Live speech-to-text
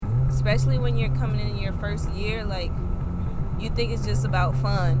especially when you're coming in your first year, like, you think it's just about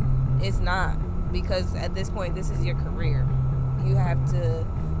fun. It's not, because at this point, this is your career. You have to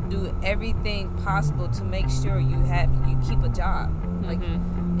do everything possible to make sure you keep a job. Like,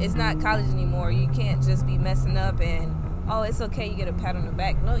 it's not college anymore. You can't just be messing up and, oh, it's okay, you get a pat on the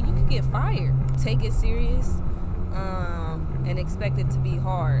back. No, you could get fired. Take it serious, and expect it to be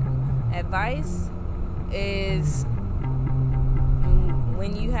hard. Advice is,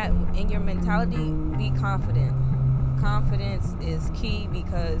 when you have, in your mentality, be confident. Confidence is key,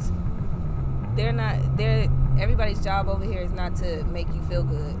 because everybody's job over here is not to make you feel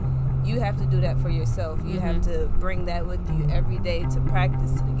good. You have to do that for yourself. You have to bring that with you every day to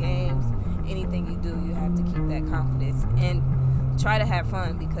practice, to the games. Anything you do, you have to keep that confidence and try to have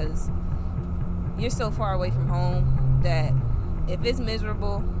fun, because you're so far away from home that if it's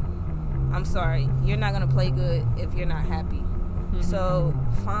miserable, I'm sorry, you're not going to play good if you're not happy. So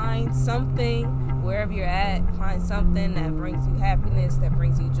find something wherever you're at, find something that brings you happiness, that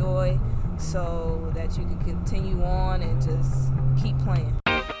brings you joy, so that you can continue on and just keep playing.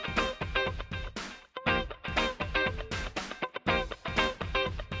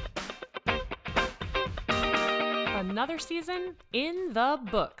 Another season in the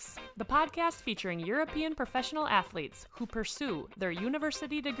books. The podcast featuring European professional athletes who pursue their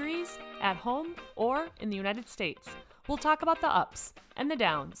university degrees at home or in the United States. We'll talk about the ups and the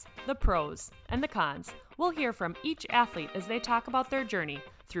downs, the pros and the cons. We'll hear from each athlete as they talk about their journey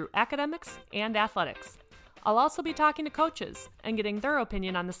through academics and athletics. I'll also be talking to coaches and getting their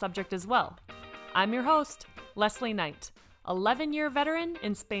opinion on the subject as well. I'm your host, Leslie Knight, 11-year veteran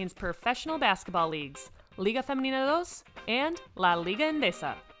in Spain's professional basketball leagues, Liga Femenina 2 and La Liga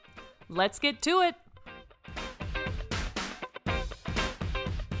Endesa. Let's get to it!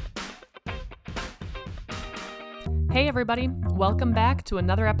 Hey everybody, welcome back to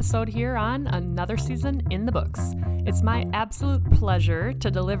another episode here on Another Season in the Books. It's my absolute pleasure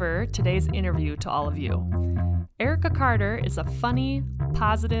to deliver today's interview to all of you. Erica Carter is a funny,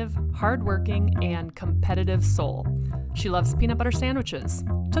 positive, hardworking, and competitive soul. She loves peanut butter sandwiches,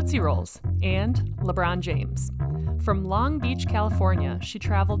 Tootsie Rolls, and LeBron James. From Long Beach, California, she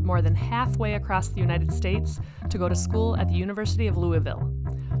traveled more than halfway across the United States to go to school at the University of Louisville.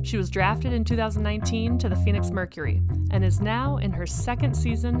 She was drafted in 2019 to the Phoenix Mercury and is now in her second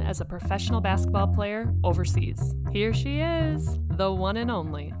season as a professional basketball player overseas. Here she is, the one and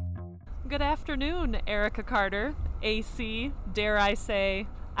only. Good afternoon, Erica Carter, AC, dare I say,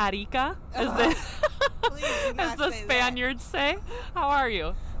 Arica, as the Spaniards say. How are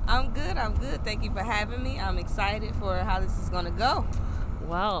you? I'm good. Thank you for having me. I'm excited for how this is going to go.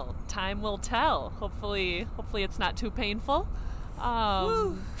 Well, time will tell. Hopefully it's not too painful.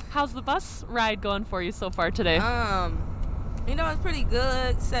 How's the bus ride going for you so far today? It's pretty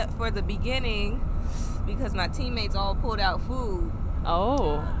good, except for the beginning, because my teammates all pulled out food.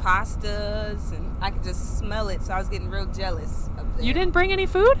 Oh. Pastas, and I could just smell it, so I was getting real jealous of them. You didn't bring any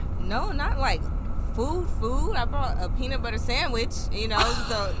food? No, not like food. I brought a peanut butter sandwich, so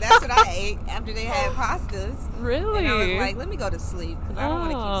that's what I ate after they had pastas. Really? And I was like, let me go to sleep, because I don't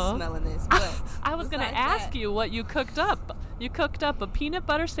want to keep smelling this. But I was going to ask you what you cooked up. You cooked up a peanut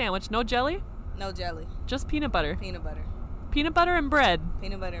butter sandwich. No jelly? No jelly. Just peanut butter? Peanut butter. Peanut butter and bread?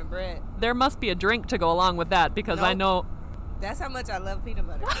 Peanut butter and bread. There must be a drink to go along with that, because I know... That's how much I love peanut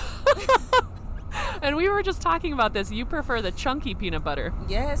butter. And we were just talking about this. You prefer the chunky peanut butter.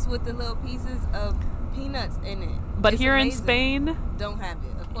 Yes, with the little pieces of peanuts in it. But it's here amazing. In Spain... Don't have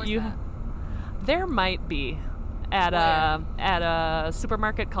it. Of course not. There might be at a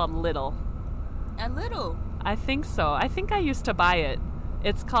supermarket called Lidl. At Lidl? I think so. I think I used to buy it.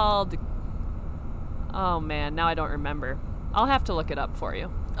 It's called... Oh, man. Now I don't remember. I'll have to look it up for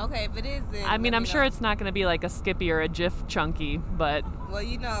you. Okay, if it is, then I'm sure it's not going to be like a Skippy or a Jif Chunky, but... Well,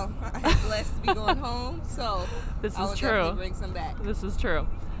 I'm blessed to be going home, so this I is will true. definitely bring some back. This is true.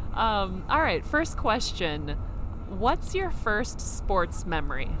 All right, first question. What's your first sports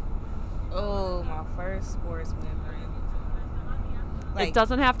memory? Oh, my first sports memory. It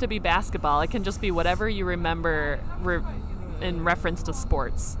doesn't have to be basketball. It can just be whatever you remember in reference to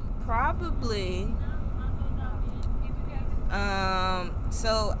sports. Probably...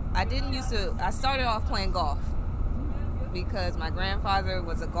 So I started off playing golf because my grandfather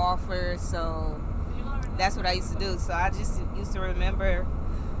was a golfer, so that's what I used to do. So I just used to remember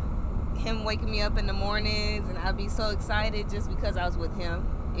him waking me up in the mornings, and I'd be so excited just because I was with him,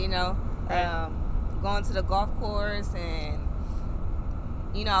 Right. Going to the golf course, and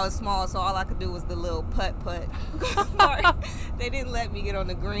I was small, so all I could do was the little putt-putt part. They didn't let me get on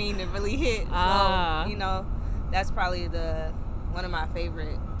the green and really hit, so, that's probably one of my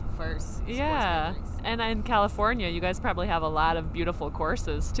favorite first. Yeah. And in California, you guys probably have a lot of beautiful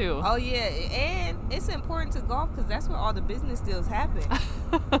courses, too. Oh, yeah. And it's important to golf because that's where all the business deals happen.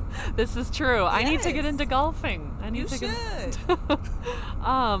 This is true. Yes. I need to get into golfing. You should.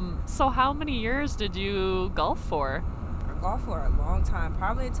 So how many years did you golf for? I golfed for a long time,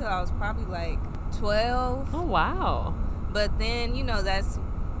 probably until I was probably like 12. Oh, wow. But then, that's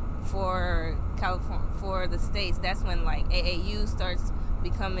for California, for the States, that's when like AAU starts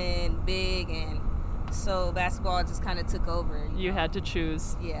becoming big, and so basketball just kind of took over. You had to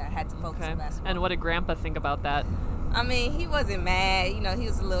choose. Yeah, I had to focus on basketball. And what did Grandpa think about that? I mean, he wasn't mad. He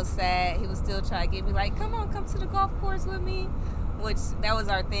was a little sad. He was still trying to get me like, come to the golf course with me, which that was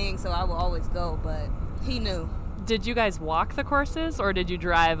our thing, so I would always go, but he knew. Did you guys walk the courses, or did you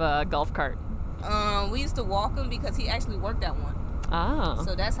drive a golf cart? We used to walk them because he actually worked at one. Oh.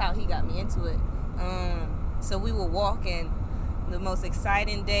 So that's how he got me into it. So we would walk, and the most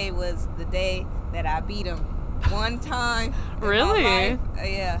exciting day was the day that I beat him one time. Really?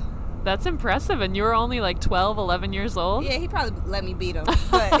 Yeah. That's impressive. And you were only like 12, 11 years old? Yeah, he probably let me beat him.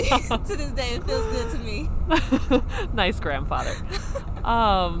 But to this day, it feels good to me. Nice grandfather.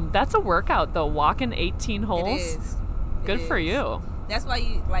 That's a workout, though. Walking 18 holes. It is. Good for you. That's why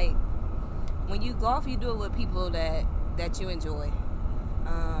you, like, when you golf, you do it with people that you enjoy.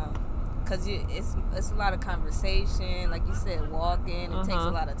 Because it's a lot of conversation. Like you said, walking. It takes a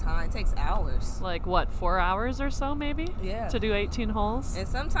lot of time. It takes hours. Like, what, 4 hours or so, maybe? Yeah. To do 18 holes? And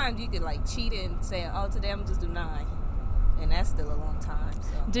sometimes you could, like, cheat and say, oh, today I'm going to just do 9. And that's still a long time.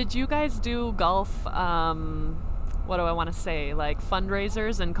 So. Did you guys do golf, what do I want to say, like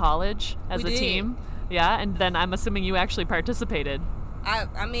fundraisers in college as a team? Yeah, and then I'm assuming you actually participated.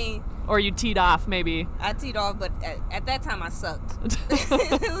 I mean... Or you teed off, maybe. I teed off, but at that time I sucked.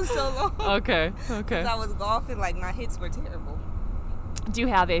 It was so long. Okay. Because I was golfing, like, my hits were terrible. Do you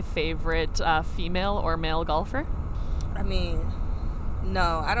have a favorite female or male golfer? I mean,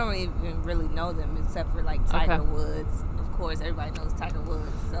 no, I don't even really know them except for, like, Tiger Woods. Of course, everybody knows Tiger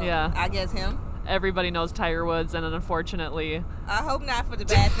Woods. So yeah. I guess him. Everybody knows Tiger Woods, and unfortunately... I hope not for the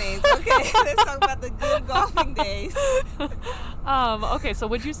bad things. Okay, let's talk about the good golfing days. Okay, so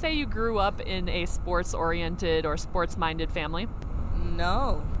would you say you grew up in a sports-oriented or sports-minded family?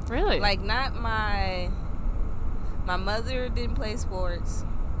 No. Really? Like, not my mother didn't play sports.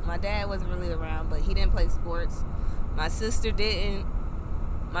 My dad wasn't really around, but he didn't play sports. My sister didn't.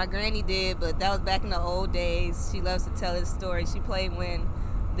 My granny did, but that was back in the old days. She loves to tell this story. She played when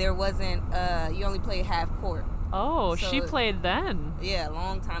there wasn't, you only played half court. Oh, so she played then. Yeah, a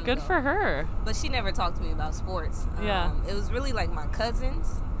long time ago. Good for her. But she never talked to me about sports. Yeah. It was really like my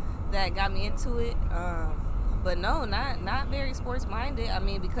cousins that got me into it. But no, not very sports minded. I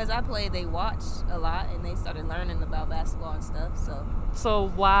mean, because I played, they watched a lot and they started learning about basketball and stuff.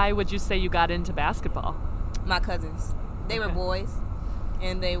 So why would you say you got into basketball? My cousins. They were boys.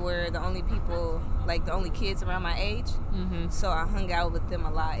 And they were the only people, like the only kids around my age. Mm-hmm. So I hung out with them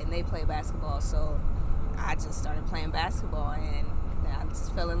a lot, and they played basketball. So I just started playing basketball, and I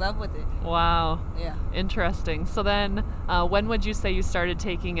just fell in love with it. Wow. Yeah. Interesting. So then when would you say you started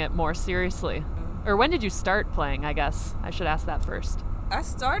taking it more seriously? Mm-hmm. Or when did you start playing, I guess? I should ask that first. I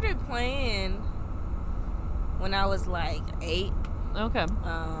started playing when I was like 8. Okay.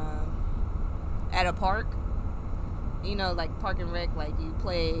 At a park. You know, like Park and Rec, like you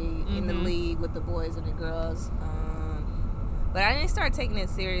play in the league with the boys and the girls. But I didn't start taking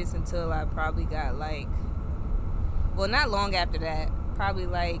it serious until I probably got like, well, not long after that. Probably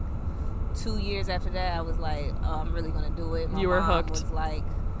like 2 years after that, I was like, oh, I'm really going to do it. You were hooked. Was like,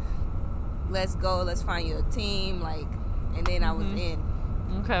 let's go, let's find you a team. Like, and then I was in.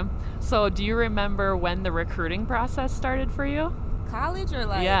 Okay. So do you remember when the recruiting process started for you? College or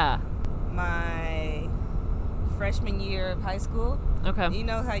like? Yeah. My freshman year of high school. Okay. You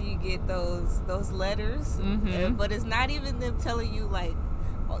know how you get those letters, but it's not even them telling you like,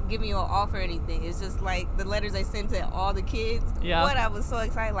 giving you an offer or anything. It's just like the letters they sent to all the kids. Yeah. What I was so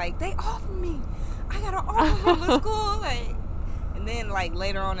excited, like they offered me. I got an offer from the school, like, and then like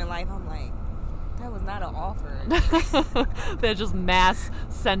later on in life, I'm like, that was not an offer. They're just mass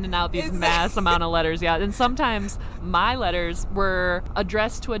sending out these mass amount of letters. Yeah, and sometimes my letters were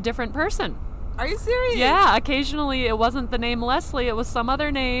addressed to a different person. Are you serious? Yeah, occasionally it wasn't the name Leslie, it was some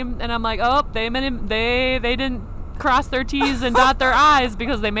other name, and I'm like, oh, they didn't cross their T's and dot their I's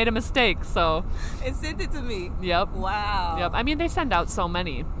because they made a mistake. So it sent it to me. Yep. Wow. Yep. I mean, they send out so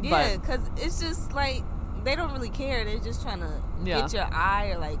many. Yeah, because it's just like they don't really care. They're just trying to get your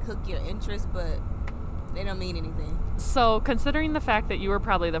eye or like hook your interest, but they don't mean anything. So considering the fact that you were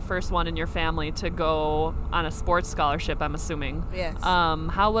probably the first one in your family to go on a sports scholarship, I'm assuming. Yes.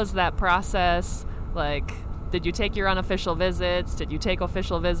 How was that process? Like, did you take your unofficial visits? Did you take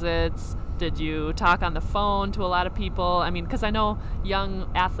official visits? Did you talk on the phone to a lot of people? I mean, because I know young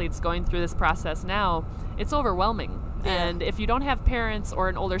athletes going through this process now, it's overwhelming. Yeah. And if you don't have parents or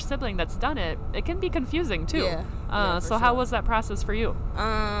an older sibling that's done it, it can be confusing too. Yeah, so how was that process for you?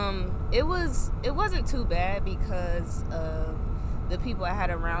 It wasn't too bad because of the people I had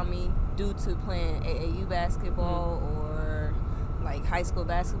around me due to playing AAU basketball or like high school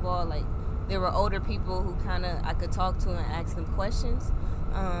basketball. Like, there were older people who I could talk to and ask them questions.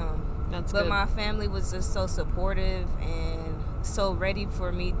 That's but good. my family was just so supportive and so ready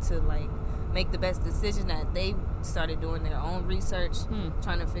for me to like make the best decision that they started doing their own research,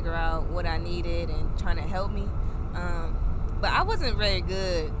 trying to figure out what I needed and trying to help me. But I wasn't very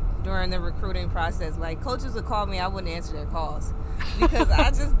good during the recruiting process. Like, coaches would call me, I wouldn't answer their calls because I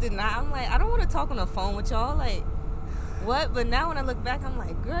just did not. I'm like, I don't want to talk on the phone with y'all. Like, what? But now when I look back, I'm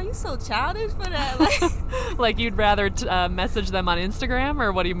like, girl, you so childish for that. Like, like you'd rather message them on Instagram,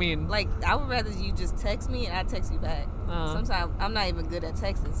 or what do you mean? Like, I would rather you just text me and I text you back. Sometimes I'm not even good at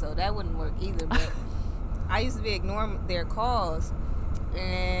texting, so that wouldn't work either. But I used to be ignoring their calls.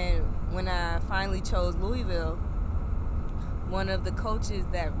 And when I finally chose Louisville, one of the coaches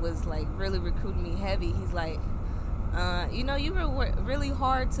that was like really recruiting me heavy, he's like, you were really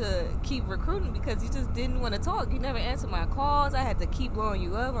hard to keep recruiting because you just didn't want to talk. You never answered my calls. I had to keep blowing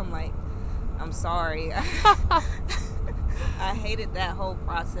you up. I'm like, I'm sorry. I hated that whole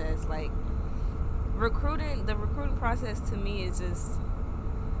process. Like, the recruiting process to me is just,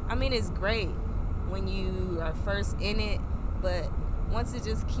 I mean, it's great when you are first in it, but once it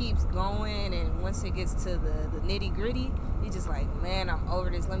just keeps going and once it gets to the nitty gritty, you're just like, man, I'm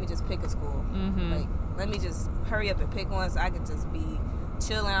over this. Let me just pick a school. Like, let me just hurry up and pick one so I can just be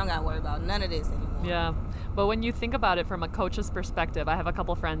chilling. I don't got to worry about none of this anymore. Yeah. But when you think about it from a coach's perspective, I have a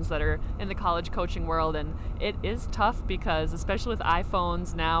couple friends that are in the college coaching world, and it is tough because, especially with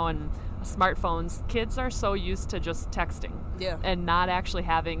iPhones now and smartphones, kids are so used to just texting and not actually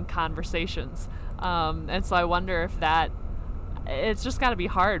having conversations. And so I wonder if it's just got to be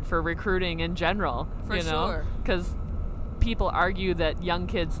hard for recruiting in general. For you know? sure. Because people argue that young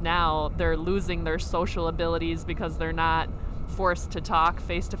kids now, they're losing their social abilities because they're not forced to talk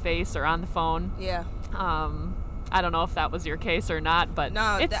face to face or on the phone. Yeah. I don't know if that was your case or not, but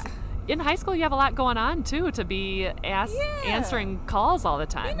in high school you have a lot going on too, to be answering calls all the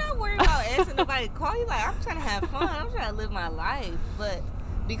time. You're not worried about answering nobody call. You like, I'm trying to have fun. I'm trying to live my life. But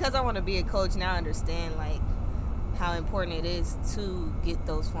because I want to be a coach now, I understand like how important it is to get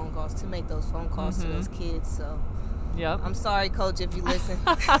those phone calls, to make those phone calls to those kids. So yep. I'm sorry, Coach, if you listen.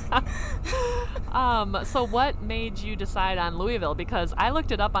 So what made you decide on Louisville? Because I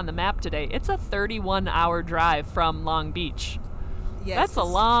looked it up on the map today. It's a 31-hour drive from Long Beach. Yes, that's a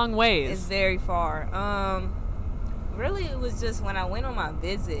long ways. It's very far. Really, it was just when I went on my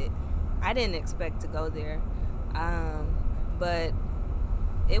visit, I didn't expect to go there. But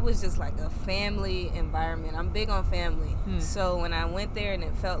it was just like a family environment. I'm big on family. So when I went there and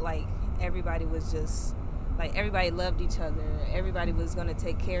it felt like everybody was just, like everybody loved each other. Everybody was going to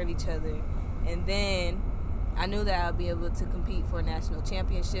take care of each other. And then I knew that I'd be able to compete for a national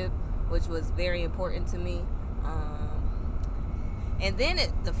championship, which was very important to me. And then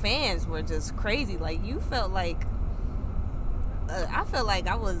the fans were just crazy. Like, you felt like, I felt like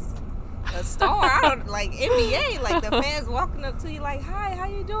I was a star. I don't, like NBA, like the fans walking up to you like, hi, how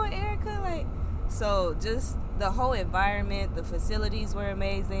you doing, Erica? Like, so just the whole environment, the facilities were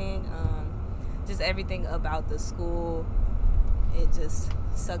amazing. Just everything about the school, it just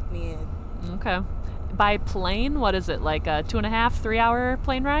sucked me in. Okay. By plane, what is it, like a 2.5, 3 hour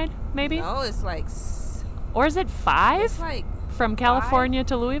plane ride, maybe? No, it's like... Or is it 5? It's like... From California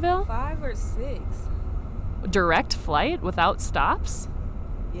to Louisville? 5 or 6. Direct flight without stops?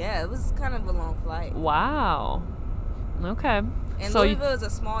 Yeah, it was kind of a long flight. Wow. Okay. And so Louisville is a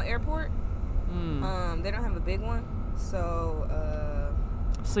small airport. They don't have a big one. So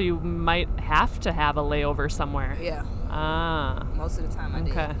you might have to have a layover somewhere. Yeah. Ah. Most of the time I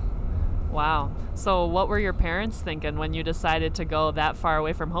did. Okay. Wow. So what were your parents thinking when you decided to go that far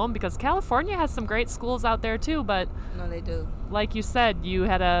away from home? Because California has some great schools out there too, but... No, they do. Like you said, you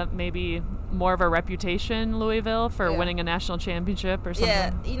had maybe more of a reputation, Louisville, for winning a national championship or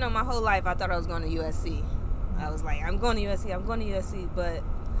something. Yeah, my whole life I thought I was going to USC. I was like, I'm going to USC, but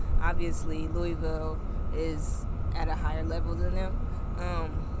obviously Louisville is at a higher level than them.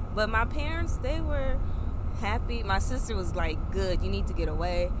 But my parents, they were happy. My sister was like, good, you need to get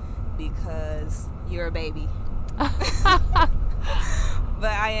away because you're a baby. But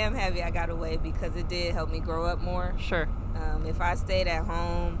I am happy I got away because it did help me grow up more. Sure. If I stayed at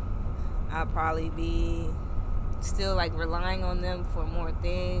home, I'd probably be still like relying on them for more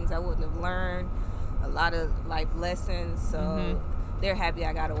things. I wouldn't have learned a lot of life lessons. So they're happy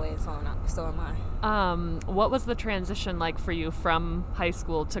I got away, and so am I. What was the transition like for you from high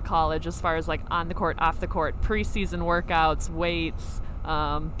school to college as far as like on the court, off the court, preseason workouts, weights,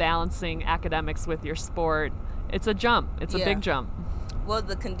 balancing academics with your sport? It's a jump. It's a big jump. Well,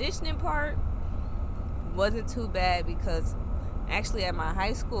 the conditioning part wasn't too bad because actually at my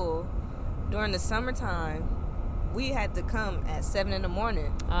high school, during the summertime, we had to come at 7 in the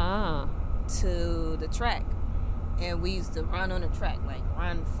morning to the track. And we used to run on the track, like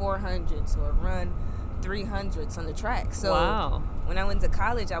run 400s or run 300s on the track. So when I went to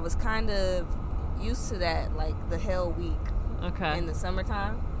college, I was kind of used to that, like the hell week in the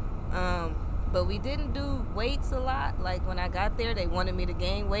summertime. But we didn't do weights a lot. Like when I got there, they wanted me to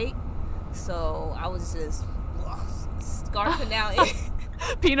gain weight. So I was just scarfing out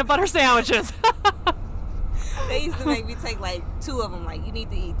peanut butter sandwiches. They used to make me take like 2 of them. Like you need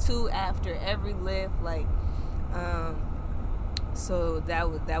to eat 2 after every lift. Like, so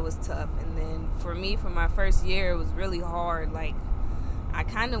that was tough. And then for me, for my first year, it was really hard. Like I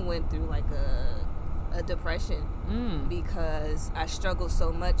kind of went through like a depression because I struggled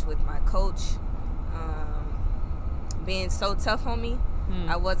so much with my coach being so tough on me.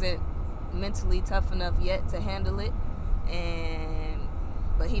 I wasn't mentally tough enough yet to handle it,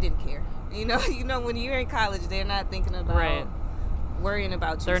 but he didn't care. You know, when you're in college, they're not thinking about worrying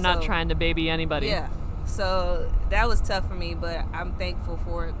about you. They're not trying to baby anybody. Yeah. So that was tough for me, but I'm thankful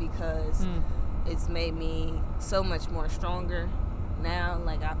for it because it's made me so much more stronger now.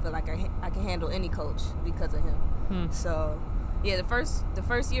 Like I feel like I can handle any coach because of him. So yeah, the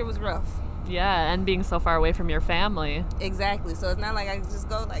first year was rough. Yeah, and being so far away from your family. Exactly. So it's not like I can just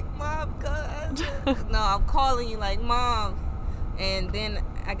go like, Mom, cuz. No, I'm calling you like, Mom. And then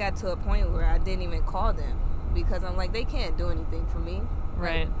I got to a point where I didn't even call them because I'm like, they can't do anything for me.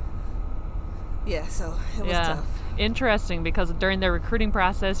 Right. Like, yeah, so it was tough. Interesting, because during the recruiting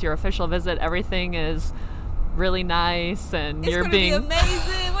process, your official visit, everything is really nice, and you're being... It's going to be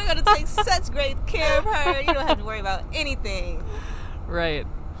amazing. We're going to take such great care of her. You don't have to worry about anything. Right.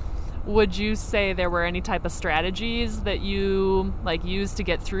 Would you say there were any type of strategies that you like used to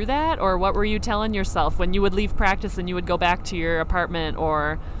get through that, or what were you telling yourself when you would leave practice and you would go back to your apartment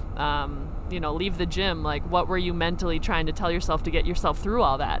or leave the gym? Like, what were you mentally trying to tell yourself to get yourself through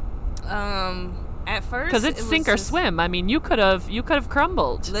all that? At first, because it's sink or swim. I mean, you could have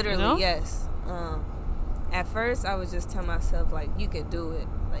crumbled. Literally, yes. At first, I was just telling myself like, you can do it.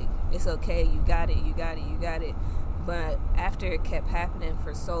 Like, it's okay. You got it. You got it. You got it. But after it kept happening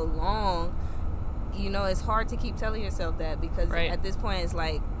for so long, it's hard to keep telling yourself that because at this point it's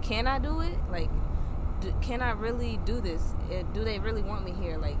like, can I do it? Like, can I really do this? Do they really want me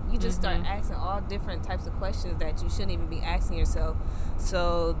here? Like, you just start asking all different types of questions that you shouldn't even be asking yourself.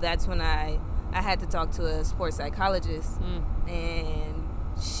 So that's when I had to talk to a sports psychologist, and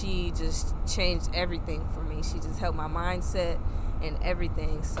she just changed everything for me. She just helped my mindset and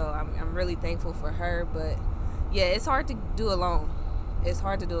everything. So I'm really thankful for her. But yeah, it's hard to do alone. It's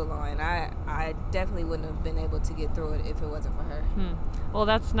hard to do alone, and I definitely wouldn't have been able to get through it if it wasn't for her. Well,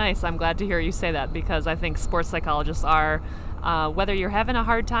 that's nice. I'm glad to hear you say that because I think sports psychologists are, whether you're having a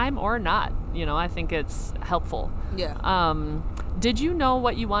hard time or not, I think it's helpful. Yeah. Did you know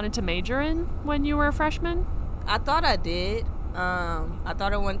what you wanted to major in when you were a freshman? I thought I did. I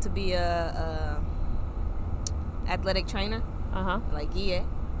thought I wanted to be a athletic trainer. Like, yeah.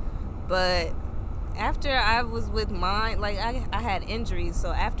 But after I was with mine, like I had injuries,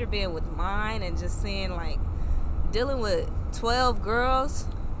 so after being with mine and just seeing like dealing with 12 girls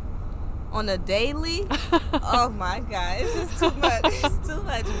on a daily, oh my God, it's just too much. It's too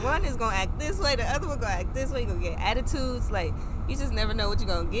much. One is gonna act this way, the other one gonna act this way. You're gonna get attitudes, like you just never know what you're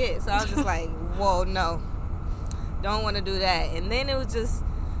gonna get. So I was just like, whoa, no, don't want to do that. And then it was just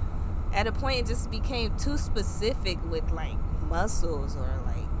at a point it just became too specific with like muscles or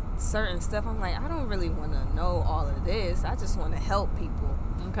like certain stuff. I'm like, I don't really want to know all of this. I just want to help people.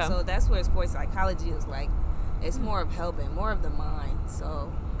 Okay. So that's where sports psychology is like. It's more of helping, more of the mind.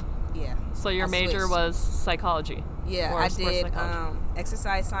 So, yeah. So your major was psychology? Yeah, I did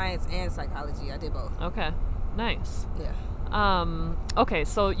exercise science and psychology. I did both. Okay, nice. Yeah. Okay,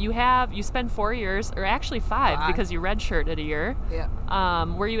 so you spent 4 years, or actually 5 because you redshirted a year. Yeah.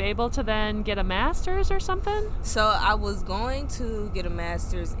 Were you able to then get a master's or something? So I was going to get a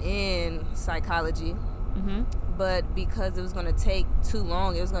master's in psychology, but because it was going to take too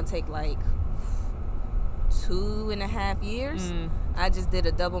long, it was going to take like 2.5 years. I just did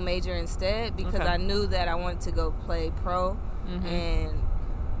a double major instead because I knew that I wanted to go play pro. And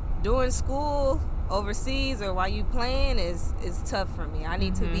doing school overseas or while you playing is tough for me. I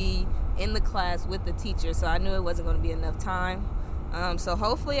need to be in the class with the teacher, so I knew it wasn't going to be enough time. So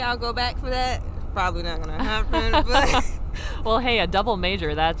hopefully I'll go back for that. Probably not going to happen, but well, hey, a double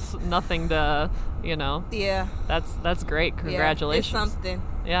major, that's nothing to, Yeah. That's great. Congratulations. Yeah, it's something.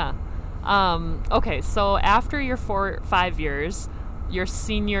 Yeah. Okay, so after your 5 years, your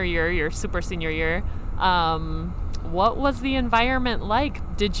senior year, your super senior year, what was the environment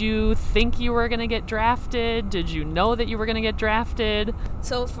like? Did you think you were going to get drafted? Did you know that you were going to get drafted?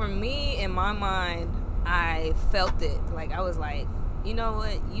 So for me, in my mind, I felt it. Like, I was like, you know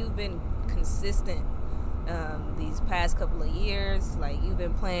what? You've been consistent these past couple of years. Like, you've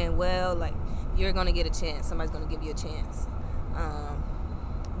been playing well. Like, you're going to get a chance. Somebody's going to give you a chance.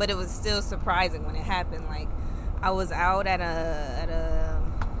 But it was still surprising when it happened. Like, I was out at a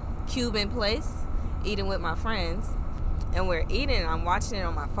Cuban place eating with my friends, and we're eating and I'm watching it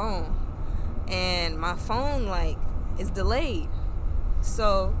on my phone, and my phone like is delayed.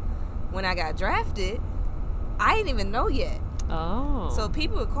 So when I got drafted, I didn't even know yet. Oh. So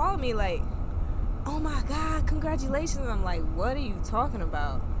people would call me like, oh my God, congratulations. I'm like, what are you talking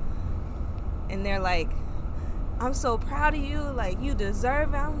about? And they're like, I'm so proud of you, like you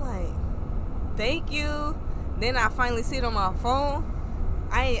deserve it. I'm like, thank you. Then I finally see it on my phone.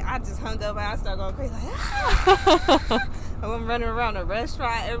 I just hung up and I started going crazy. Like, ah! I'm running around the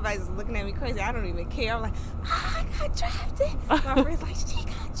restaurant. Everybody's looking at me crazy. I don't even care. I'm like, I got drafted. My friend's like, she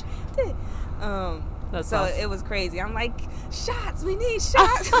got drafted. That's so awesome. it was crazy. I'm like, shots. We need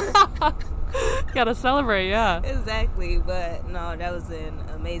shots. Gotta celebrate, yeah. Exactly. But no, that was an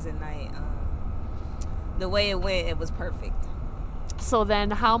amazing night. The way it went, it was perfect. So then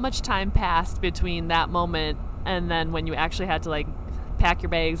how much time passed between that moment and then when you actually had to like pack your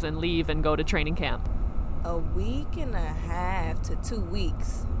bags and leave and go to training camp? A week and a half to 2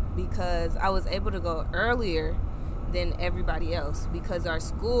 weeks, because I was able to go earlier than everybody else because our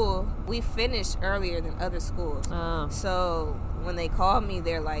school, we finished earlier than other schools. Oh. So when they called me,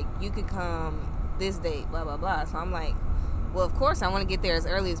 they're like, you could come this date, blah, blah, blah. So I'm like, well, of course I want to get there as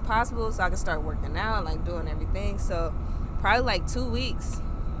early as possible so I can start working out, like doing everything. So probably like 2 weeks,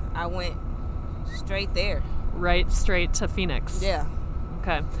 I went straight there. Right straight to Phoenix. Yeah.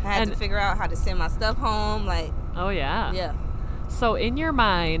 Okay. I had to figure out how to send my stuff home. Like, oh, yeah. Yeah. So in your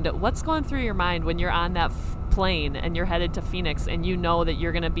mind, what's going through your mind when you're on that plane and you're headed to Phoenix and you know that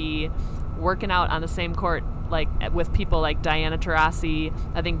you're going to be working out on the same court like with people like Diana Taurasi,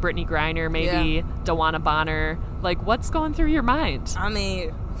 I think Brittany Griner, maybe Dawana Bonner. Like, what's going through your mind? I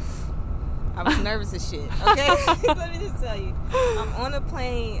mean, I was nervous as shit, okay? Let me just tell you. I'm on a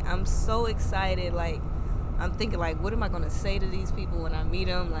plane. I'm so excited. Like, I'm thinking, like, what am I going to say to these people when I meet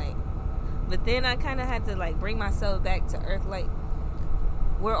them? Like, but then I kind of had to, like, bring myself back to earth. Like,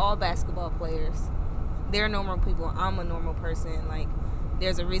 we're all basketball players. They're normal people. I'm a normal person. Like,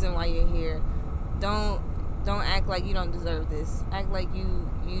 there's a reason why you're here. Don't act like you don't deserve this. Act like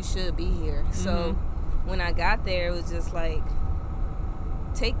you should be here. Mm-hmm. So when I got there, it was just like,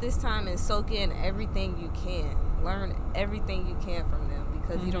 take this time and soak in everything you can. Learn everything you can from them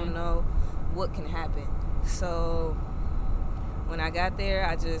because you don't know what can happen. So when I got there,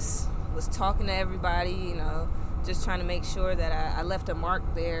 I just was talking to everybody, you know, just trying to make sure that I left a mark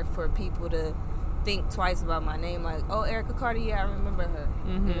there for people to think twice about my name. Like, oh, Erica Carter, yeah, I remember her,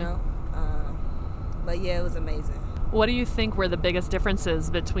 you know. But yeah, it was amazing. What do you think were the biggest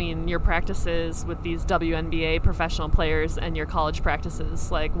differences between your practices with these WNBA professional players and your college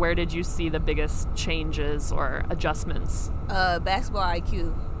practices? Like, where did you see the biggest changes or adjustments? Basketball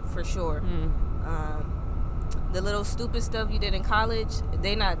IQ, for sure. The little stupid stuff you did in college,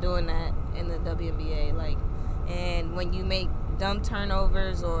 they're not doing that in the WNBA. Like, and when you make dumb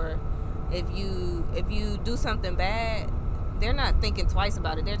turnovers or if you do something bad, they're not thinking twice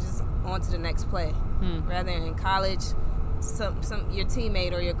about it. They're just on to the next play. Rather in college, some your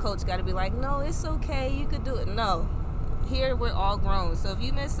teammate or your coach got to be like, no, it's okay, you could do it. No, here we're all grown. So if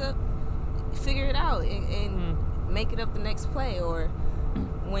you mess up, figure it out and make it up the next play. Or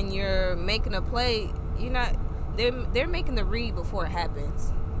when you're making a play, they're making the read before it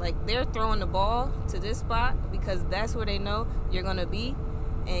happens. Like, they're throwing the ball to this spot because that's where they know you're gonna be,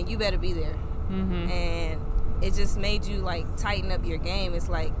 and you better be there. And it just made you like tighten up your game. It's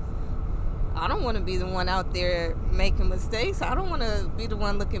like, I don't want to be the one out there making mistakes. I don't want to be the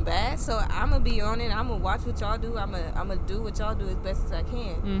one looking bad. So I'm going to be on it. I'm going to watch what y'all do. I'm going to do what y'all do as best as I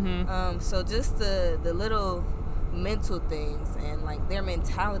can. So just the little mental things and, like, their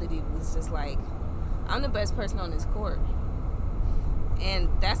mentality was just like, I'm the best person on this court. And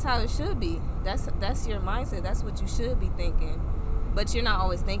that's how it should be. That's your mindset. That's what you should be thinking. But you're not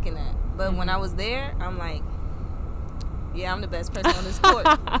always thinking that. But when I was there, I'm like, yeah, I'm the best person on this court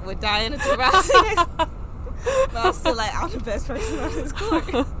with Diana Taurasi. But I'm still like, I'm the best person on this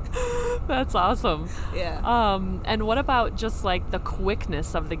court. That's awesome. Yeah. And what about just like the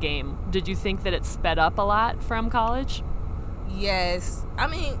quickness of the game? Did you think that it sped up a lot from college? Yes. I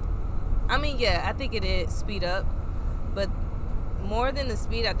mean, yeah, I think it did speed up. But more than the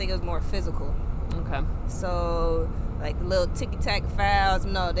speed, I think it was more physical. Okay. So, like little ticky-tack fouls,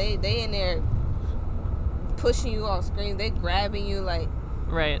 no, they in there pushing you off screen. They grabbing you, like.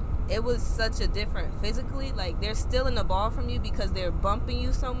 Right. It was such a different physically. Like, they're stealing the ball from you because they're bumping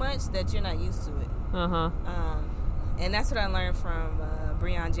you so much that you're not used to it. Uh-huh. And that's what I learned from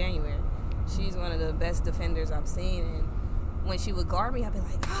Breon January. She's one of the best defenders I've seen. And when she would guard me, I'd be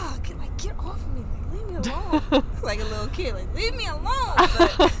like, get off of me. Like, leave me alone. Like a little kid. Like, leave me alone.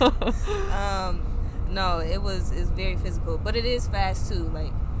 But, no, it's very physical. But it is fast, too.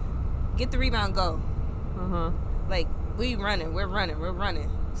 Like, get the rebound, go. Uh-huh. Like, we're running.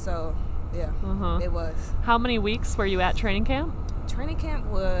 So, yeah, It was. How many weeks were you at training camp? Training camp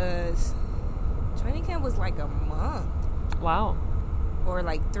was like a month. Wow. Or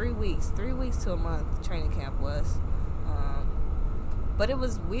like 3 weeks. 3 weeks to a month training camp was. But it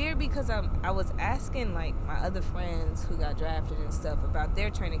was weird because I was asking like my other friends who got drafted and stuff about their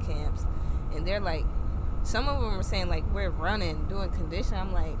training camps, and they're like, some of them were saying like, we're running, doing condition.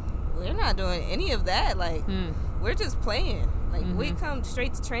 I'm like, we're not doing any of that. Like, we're just playing. Like, we come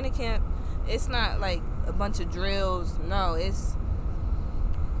straight to training camp. It's not like a bunch of drills. No, it's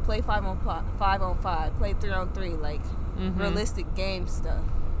play 5-on-5, play 3-on-3, like realistic game stuff.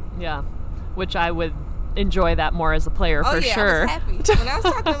 Yeah, which I would enjoy that more as a player for sure. I was happy. When I was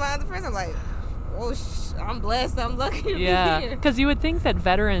talking to my other friends, I'm like, oh, I'm blessed. I'm lucky to be here. Because you would think that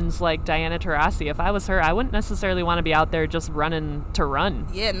veterans like Diana Taurasi, if I was her, I wouldn't necessarily want to be out there just running to run.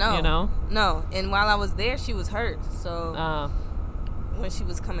 Yeah, no. You know? No. And while I was there, she was hurt. So when she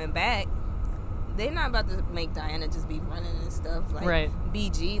was coming back, they're not about to make Diana just be running and stuff. Like, right.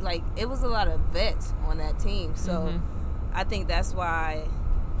 BG, like, it was a lot of vets on that team. So I think that's why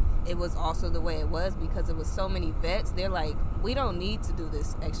it was also the way it was, because it was so many vets. They're like, we don't need to do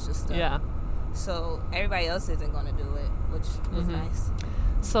this extra stuff. Yeah. So everybody else isn't going to do it, which was nice.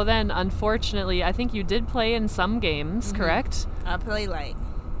 So then, unfortunately, I think you did play in some games, correct? I played like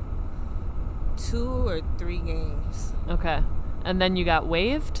 2 or 3 games. Okay. And then you got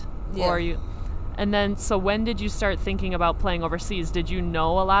waived? Yeah. And then, so when did you start thinking about playing overseas? Did you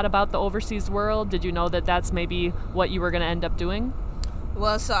know a lot about the overseas world? Did you know that that's maybe what you were going to end up doing?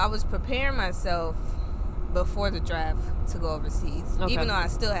 Well, so I was preparing myself before the draft to go overseas, even though I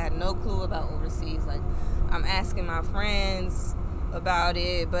still had no clue about overseas. Like, I'm asking my friends about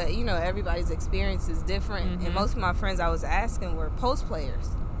it, but, you know, everybody's experience is different. And most of my friends I was asking were post players.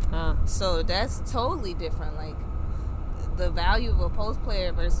 So that's totally different. Like, the value of a post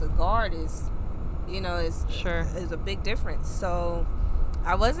player versus a guard is, you know, is a big difference. So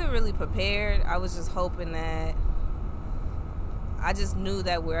I wasn't really prepared. I was just hoping that I just knew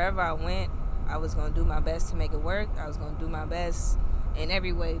that wherever I went, I was going to do my best to make it work. I was going to do my best in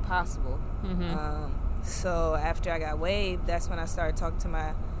every way possible. So after I got waived, that's when I started talking to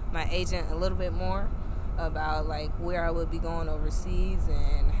my agent a little bit more about, like, where I would be going overseas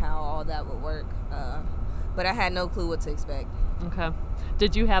and how all that would work. But I had no clue what to expect. Okay.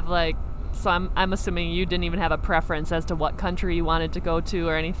 Did you have, like, so I'm assuming you didn't even have a preference as to what country you wanted to go to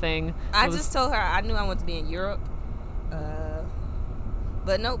or anything? I just told her I knew I wanted to be in Europe.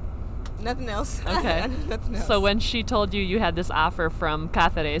 But nope, nothing else. Okay. Nothing else. So when she told you had this offer from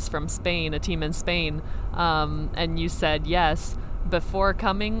Cáceres from Spain, a team in Spain, and you said yes, before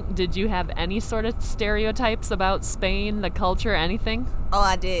coming, did you have any sort of stereotypes about Spain, the culture, anything? Oh,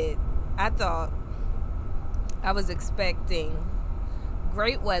 I did. I thought I was expecting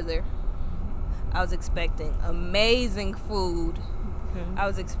great weather. I was expecting amazing food. Okay. I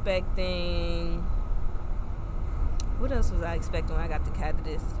was expecting... What else was I expecting when I got to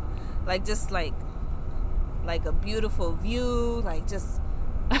Cáceres? Like, just like a beautiful view, like just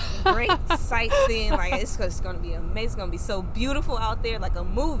great sightseeing. Like, it's just going to be amazing. It's going to be so beautiful out there, like a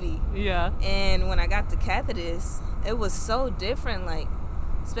movie. Yeah. And when I got to Cáceres, it was so different, like,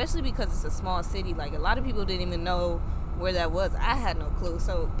 especially because it's a small city. Like, a lot of people didn't even know where that was. I had no clue.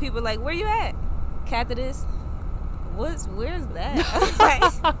 So people were like, where you at? Cáceres? Where's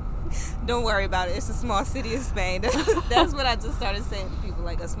that? Don't worry about it. It's a small city in Spain. That's what I just started saying to people,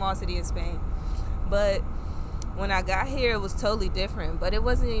 like a small city in Spain. But when I got here, it was totally different. But it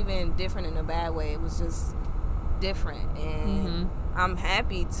wasn't even different in a bad way. It was just different. And I'm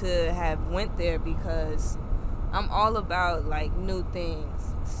happy to have went there because I'm all about, like, new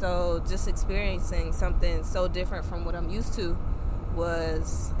things. So just experiencing something so different from what I'm used to it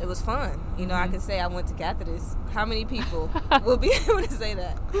was fun. You know, I could say I went to Catheters. How many people will be able to say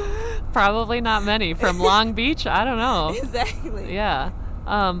that? Probably not many. From Long Beach, I don't know. Exactly. Yeah.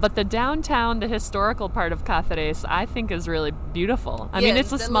 But the downtown, the historical part of Cáceres, I think is really beautiful. I mean,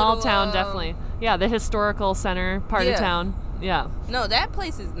 it's a small town, definitely. Yeah, the historical center part of town. Yeah. No, that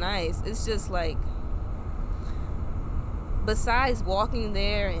place is nice. It's just like, besides walking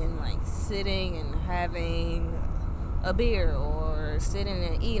there and, like, sitting and having a beer or sitting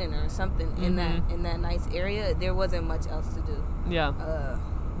and eating or something in that nice area, there wasn't much else to do. Yeah.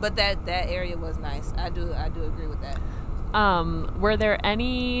 But that area was nice. I do agree with that. Were there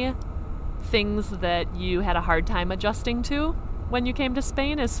any things that you had a hard time adjusting to when you came to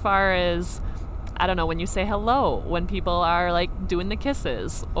Spain, as far as, I don't know, when you say hello, when people are, like, doing the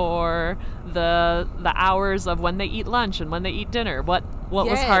kisses, or the hours of when they eat lunch and when they eat dinner? What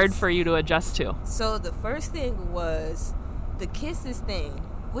was hard for you to adjust to? So the first thing was the kisses thing,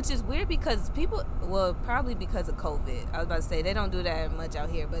 which is weird because people, well, probably because of COVID. I was about to say they don't do that much out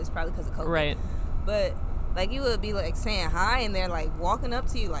here, but it's probably because of COVID. Right. But, like, you would be, like, saying hi, and they're, like, walking up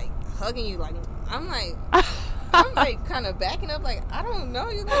to you, like, hugging you, like, I'm like kind of backing up, like, I don't know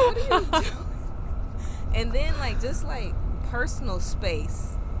you, like, what are you doing? And then, like, just, like, personal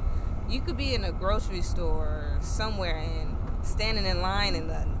space. You could be in a grocery store or somewhere and standing in line, and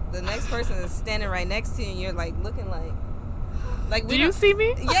the next person is standing right next to you, and you're, like, looking like do you see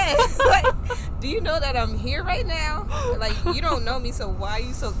me? Yeah. Like, do you know that I'm here right now? Like, you don't know me, so why are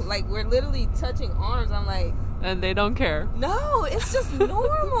you so, like, we're literally touching arms. I'm like, and they don't care. No, it's just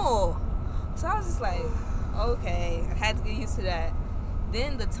normal. So I was just like, okay, I had to get used to that.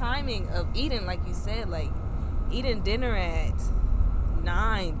 Then the timing of eating, like you said, like, eating dinner at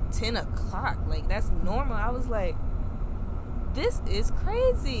 9, 10 o'clock, like, that's normal. I was like, this is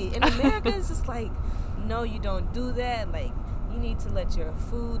crazy. In America, it's just like, no, you don't do that. Like, you need to let your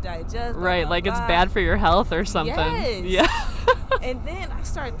food digest. Right, like it's bad for your health or something. Yes. Yeah. And then I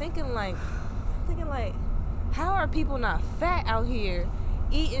started thinking, like, how are people not fat out here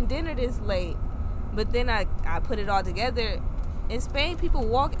eating dinner this late? But then I put it all together. In Spain, people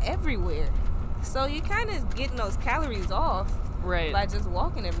walk everywhere. So you kind of getting those calories off by just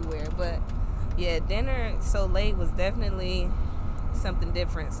walking everywhere. But, yeah, dinner so late was definitely something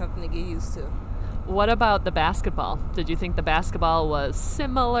different, something to get used to. What about the basketball? Did you think the basketball was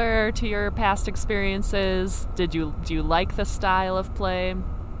similar to your past experiences? Do you like the style of play?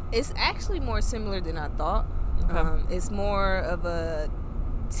 It's actually more similar than I thought. Okay. It's more of a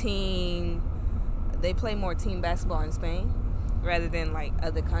team. They play more team basketball in Spain rather than, like,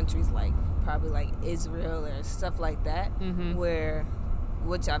 other countries, like probably like Israel or stuff like that,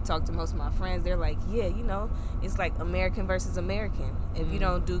 which I've talked to most of my friends. They're like, yeah, you know, it's like American versus American. If you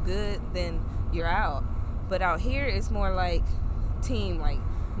don't do good, then you're out. But out here, it's more like team. Like,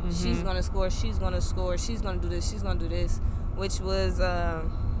 she's gonna score, she's gonna do this, she's gonna do this, which was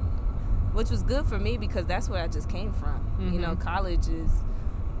good for me because that's where I just came from. You know, college is,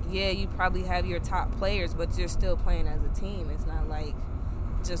 you probably have your top players, but you're still playing as a team. It's not like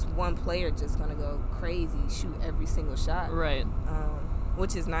just one player just gonna go crazy, shoot every single shot. Right.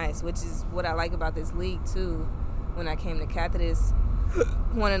 Which is nice, which is what I like about this league too. When I came to Cáceres,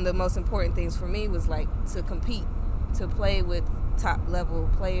 one of the most important things for me was, like, to compete, to play with top level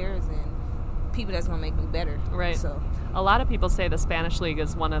players and people that's gonna make me better. Right. So a lot of people say the Spanish league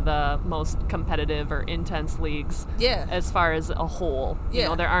is one of the most competitive or intense leagues. Yeah. As far as a whole, you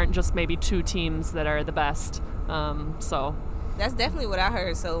know, there aren't just maybe two teams that are the best. So that's definitely what I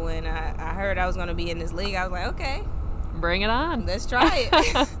heard. So when I heard I was gonna be in this league, I was like, okay, bring it on. Let's try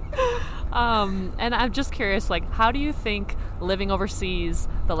it. And I'm just curious, like, how do you think living overseas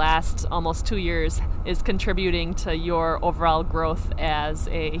the last almost 2 years is contributing to your overall growth as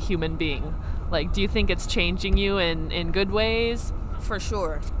a human being? Like, do you think it's changing you in good ways? For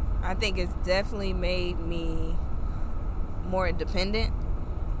sure. I think it's definitely made me more independent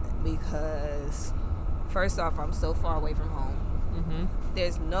because, first off, I'm so far away from home.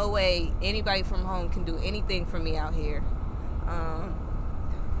 There's no way anybody from home can do anything for me out here.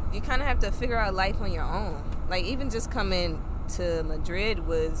 You kind of have to figure out life on your own. Like, even just coming to Madrid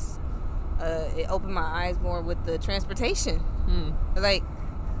was, it opened my eyes more with the transportation. Like,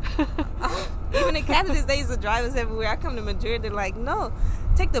 even in Cáceres, they used to drive us everywhere. I come to Madrid, they're like, no,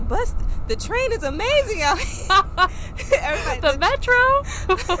 take the bus. The train is amazing out here. The metro.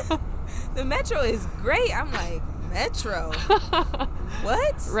 the metro is great. I'm like, metro?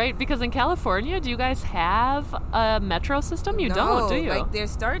 What? Right, because in California, do you guys have a metro system? You don't, do you? Like, they're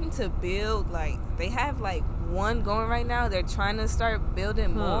starting to build, like, they have, like, one going right now. They're trying to start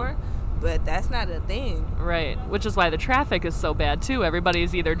building more, but that's not a thing. Right, which is why the traffic is so bad, too.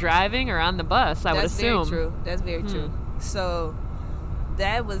 Everybody's either driving or on the bus, I would assume. That's very true. So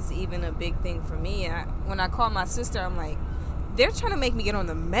that was even a big thing for me. When I called my sister, I'm like, they're trying to make me get on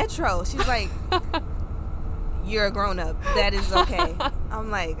the metro. She's like, you're a grown-up. That is okay.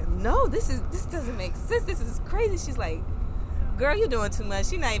 I'm like, no, this doesn't make sense. This is crazy. She's like, girl, you're doing too much.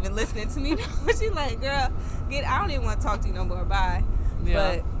 She's not even listening to me. She's like, girl, I don't even want to talk to you no more. Bye.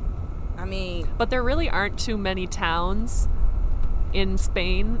 Yeah. But, I mean. But there really aren't too many towns in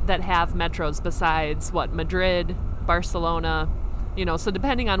Spain that have metros besides, Madrid, Barcelona. So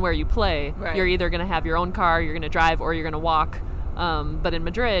depending on where you play, you're either going to have your own car, you're going to drive, or you're going to walk. But in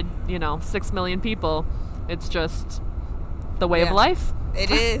Madrid, 6 million people, it's just the way of life. It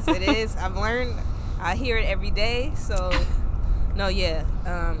is. I've learned. I hear it every day. So, no,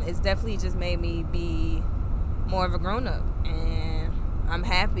 it's definitely just made me be more of a grown-up. And I'm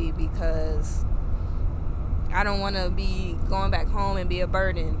happy because I don't want to be going back home and be a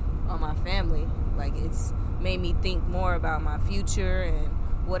burden on my family. Like, it's made me think more about my future and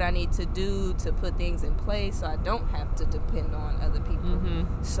what I need to do to put things in place so I don't have to depend on other people.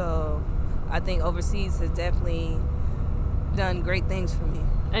 Mm-hmm. So I think overseas has definitely done great things for me.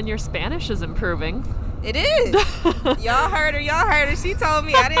 And your Spanish is improving. It is. Y'all heard her. She told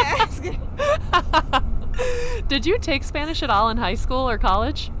me. I didn't ask her. Did you take Spanish at all in high school or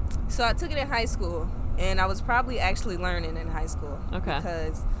college? So I took it in high school, and I was probably actually learning in high school. Okay.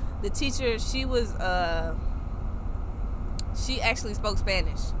 Because the teacher, she actually spoke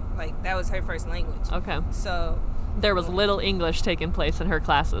Spanish. Like, that was her first language. Okay. So there was little English taking place in her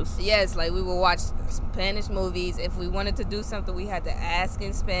classes. Yes, like, we would watch Spanish movies. If we wanted to do something, we had to ask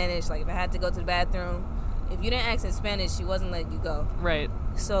in Spanish. Like, if I had to go to the bathroom, if you didn't ask in Spanish, she wasn't letting you go. Right.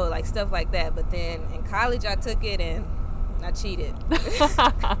 So, like, stuff like that. But then in college, I took it and I cheated.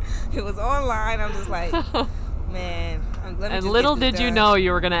 It was online. I'm just like, man. And little did you know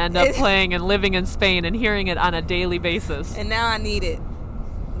you were going to end up playing and living in Spain and hearing it on a daily basis. And now I need it.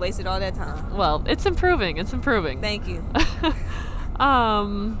 Wasted all that time. Well, it's improving. Thank you.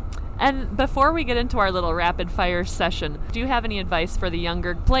 And before we get into our little rapid fire session, do you have any advice for the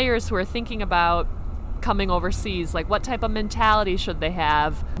younger players who are thinking about coming overseas? Like, what type of mentality should they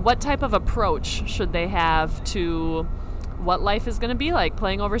have? What type of approach should they have to what life is going to be like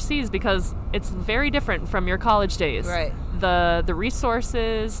playing overseas? Because it's very different from your college days. Right. The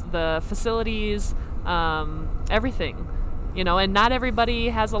resources, the facilities, everything. And not everybody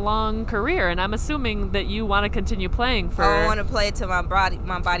has a long career, and I'm assuming that you want to continue playing for... I want to play till my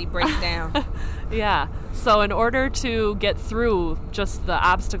body breaks down. Yeah. So in order to get through just the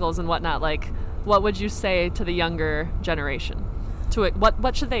obstacles and whatnot, like, what would you say to the younger generation?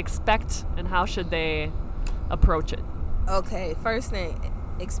 What should they expect, and how should they approach it? Okay, first thing,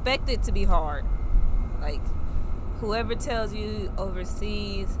 expect it to be hard. Like, whoever tells you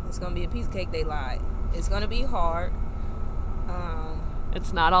overseas it's going to be a piece of cake, they lied. It's going to be hard.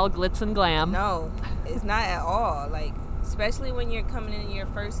 It's not all glitz and glam. No, it's not at all. Like, especially when you're coming in your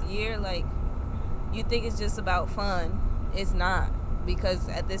first year, like, you think it's just about fun. It's not, because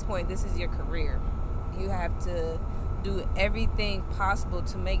at this point, this is your career. You have to do everything possible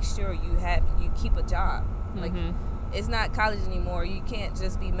to make sure you keep a job. Like, it's not college anymore. You can't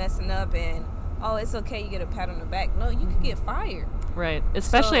just be messing up and, oh, it's okay, you get a pat on the back. No, you could get fired. Right,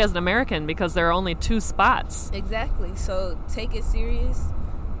 especially as an American, because there are only 2 spots. Exactly. So take it serious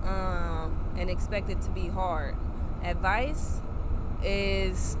and expect it to be hard. Advice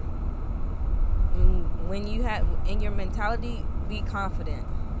is, when you have, in your mentality, be confident.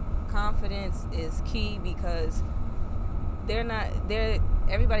 Confidence is key, because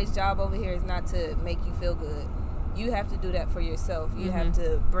everybody's job over here is not to make you feel good. You have to do that for yourself. You have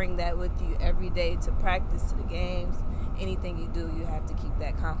to bring that with you every day to practice, to the games. Anything you do, you have to keep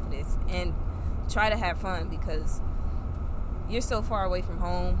that confidence and try to have fun, because you're so far away from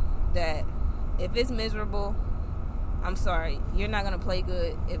home that if it's miserable, I'm sorry, you're not going to play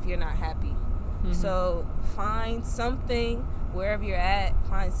good if you're not happy. So find something wherever you're at,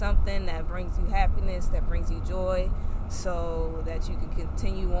 find something that brings you happiness, that brings you joy, so that you can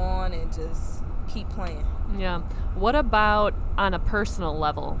continue on and just keep playing. Yeah. What about on a personal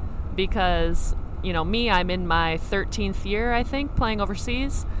level? Because me, I'm in my 13th year, I think, playing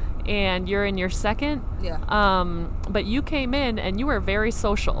overseas, and you're in your second. Yeah. But you came in and you were very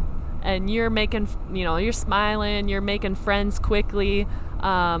social, and you're making, you're smiling, you're making friends quickly.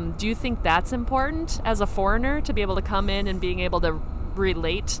 Do you think that's important as a foreigner to be able to come in and being able to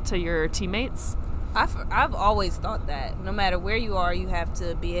relate to your teammates? I've always thought that no matter where you are, you have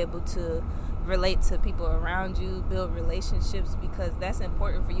to be able to relate to people around you, build relationships, because that's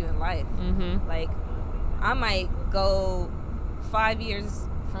important for you in life. Mm-hmm. Like, I might go 5 years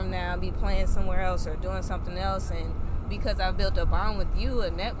from now, be playing somewhere else or doing something else, and because I've built a bond with you, a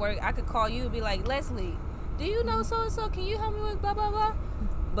network, I could call you and be like, Leslie, do you know so-and-so? Can you help me with blah, blah, blah?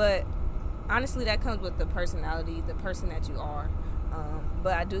 But honestly, that comes with the personality, the person that you are.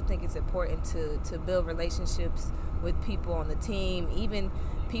 But I do think it's important to build relationships with people on the team, even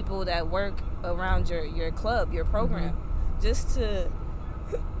people that work around your club, your program, mm-hmm.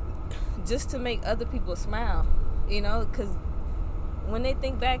 just to make other people smile, because when they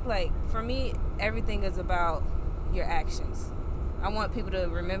think back, like, for me, everything is about your actions. I want people to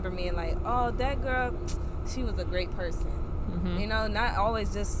remember me and like, oh, that girl, she was a great person. Mm-hmm. Not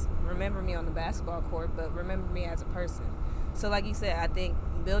always just remember me on the basketball court, but remember me as a person. So like you said, I think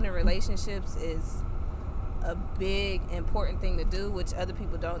building relationships is a big, important thing to do, which other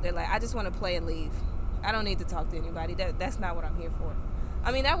people don't. They're like, I just want to play and leave. I don't need to talk to anybody. That's not what I'm here for.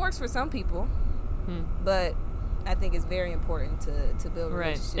 I mean, that works for some people, but I think it's very important to build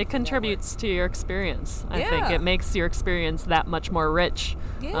relationships. Right. It contributes to your experience. I think it makes your experience that much more rich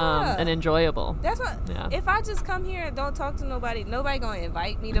and enjoyable. That's what. Yeah. If I just come here and don't talk to nobody gonna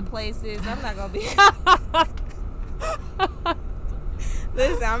invite me to places. I'm not gonna be.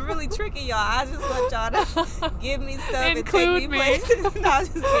 Listen, I'm really tricky, y'all. I just want y'all to give me stuff Include and take me places. No, I'm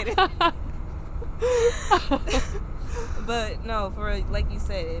just kidding. But no, like you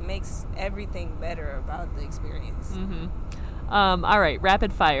said, it makes everything better about the experience. Mm-hmm. All right,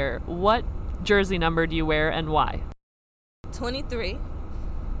 rapid fire. What jersey number do you wear and why? 23,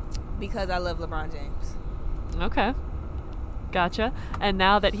 because I love LeBron James. Okay. Gotcha. And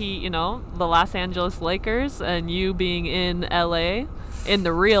now that he, the Los Angeles Lakers and you being in LA, in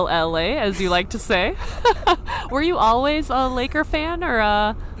the real LA, as you like to say, were you always a Laker fan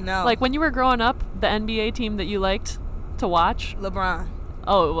or no? Like when you were growing up, the NBA team that you liked to watch? LeBron.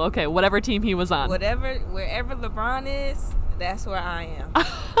 Oh, okay. Whatever team he was on. Wherever LeBron is, that's where I am.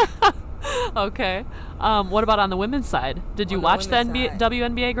 Okay. What about on the women's side? Did you watch the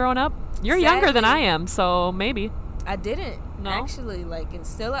WNBA growing up? You're younger than I am, so maybe. I didn't. No? Actually, like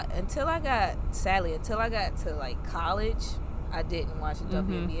until I got to like college, I didn't watch the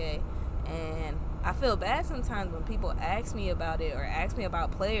WNBA, and I feel bad sometimes when people ask me about it or ask me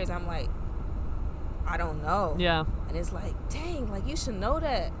about players. I'm like, I don't know. Yeah. And it's like, dang, like you should know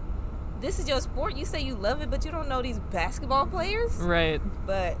that. This is your sport. You say you love it, but you don't know these basketball players. Right.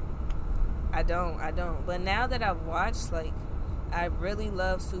 But I don't. But now that I've watched, like, I really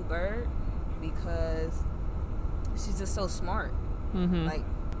love Sue Bird because she's just so smart. Mm-hmm. Like,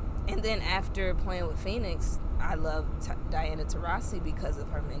 and then after playing with Phoenix, I love Diana Taurasi because of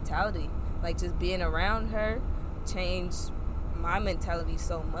her mentality. Like, just being around her changed my mentality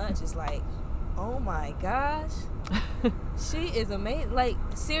so much. It's like, oh my gosh, she is amazing. Like,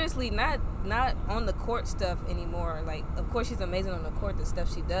 seriously, not on the court stuff anymore. Like, of course she's amazing on the court, the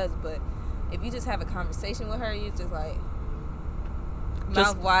stuff she does, but if you just have a conversation with her, you're just like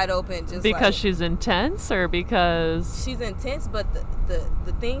mouth wide open, just because like, she's intense, or because she's intense, but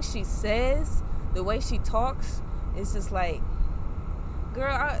the things she says, the way she talks, it's just like,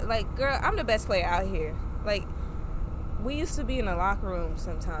 girl, I'm the best player out here. Like, we used to be in the locker room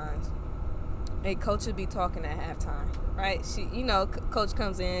sometimes, and coach would be talking at halftime, right? She, coach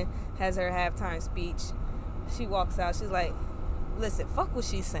comes in, has her halftime speech. She walks out. She's like, listen, fuck what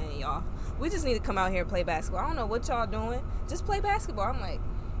she's saying, y'all. We just need to come out here and play basketball. I don't know what y'all doing. Just play basketball. I'm like,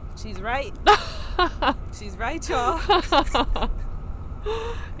 she's right. She's right, y'all.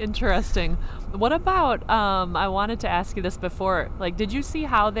 Interesting. What about, I wanted to ask you this before. Like, did you see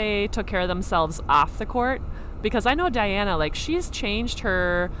how they took care of themselves off the court? Because I know Diana, like, she's changed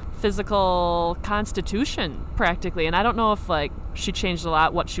her physical constitution practically. And I don't know if, like, she changed a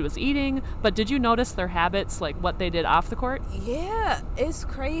lot what she was eating. But did you notice their habits, like, what they did off the court? Yeah, it's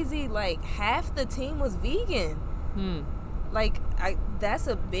crazy. Like, half the team was vegan. Like, that's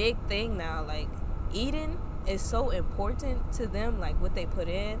a big thing now. Like, eating is so important to them, like, what they put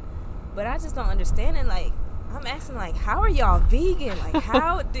in. But I just don't understand it. Like, I'm asking, like, how are y'all vegan? Like,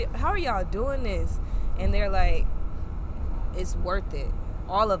 how are y'all doing this? And they're like, it's worth it.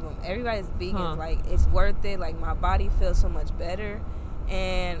 All of them. Everybody's vegan. Like, it's worth it. Like, my body feels so much better.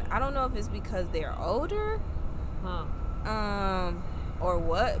 And I don't know if it's because they're older or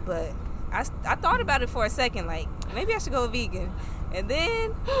what, but I thought about it for a second. Like, maybe I should go vegan. And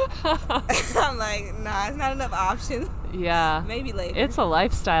then I'm like, nah, it's not enough options. Yeah. Maybe later. It's a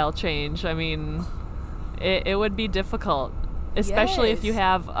lifestyle change. I mean, it would be difficult, especially if you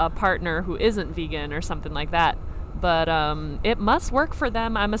have a partner who isn't vegan or something like that. But it must work for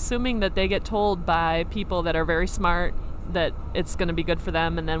them. I'm assuming that they get told by people that are very smart that it's going to be good for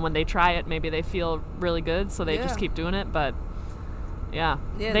them, and then when they try it, maybe they feel really good, so they just keep doing it. But yeah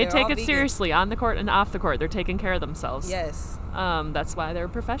they take it seriously on the court and off the court. They're taking care of themselves. Yes. That's why they're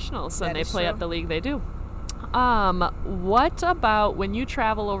professionals, and they play true. at the league they do. What about when you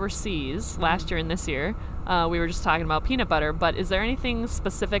travel overseas, last year and this year? We were just talking about peanut butter, but is there anything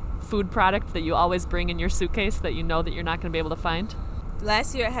specific food product that you always bring in your suitcase that you know that you're not going to be able to find?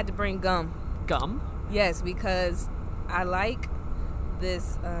 Last year I had to bring gum. Gum? Yes, because I like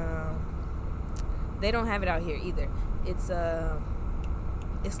this. They don't have it out here either. It's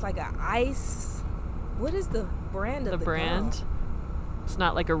like a ice. What is the brand of the brand? gum? It's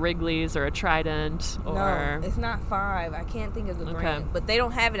not like a Wrigley's or a Trident or... No, it's not Five. I can't think of the brand. But they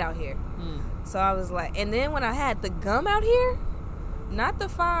don't have it out here. So I was like... And then when I had the gum out here, not the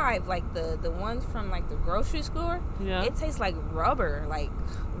Five, like the ones from like the grocery store, it tastes like rubber. Like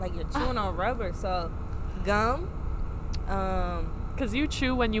you're chewing on rubber. So gum. Because you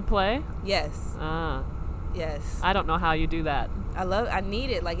chew when you play? Yes. Yes. I don't know how you do that. I need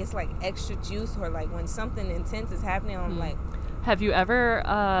it. Like, it's like extra juice, or like when something intense is happening, I'm like... Have you ever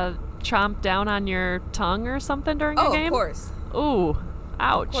chomped down on your tongue or something during a game? Oh, of course. Ooh,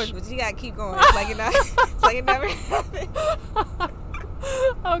 ouch. Of course, but you gotta keep going. It's like it never happened.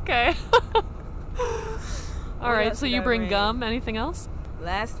 Okay. All right, so you bring gum. Anything else?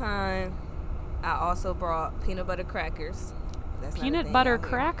 Last time, I also brought peanut butter crackers. Peanut butter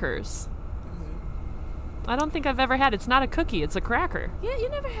crackers? I don't think I've ever had. It's not a cookie. It's a cracker. Yeah, you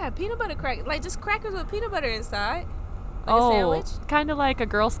never had peanut butter crackers. Like, just crackers with peanut butter inside. Like a sandwich. Kind of like a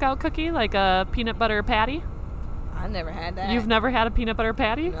Girl Scout cookie, like a peanut butter patty. I never had that. You've never had a peanut butter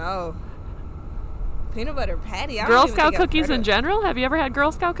patty? No. Peanut butter patty? Girl Scout cookies in general? Have you ever had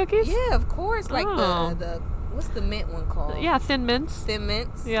Girl Scout cookies? Yeah, of course. Like the what's the mint one called? Yeah, Thin Mints. Thin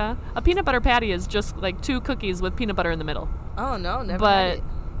Mints? Yeah. A peanut butter patty is just like 2 cookies with peanut butter in the middle. Oh, no, never had it.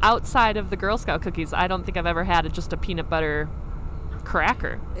 Outside of the Girl Scout cookies, I don't think I've ever had just a peanut butter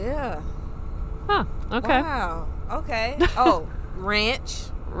cracker. Yeah. Huh. Okay. Wow. Okay. Oh, ranch.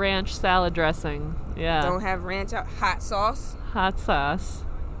 Ranch salad dressing. Yeah. Don't have ranch out. Hot sauce. Hot sauce.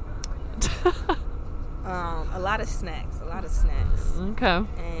 A lot of snacks. Okay.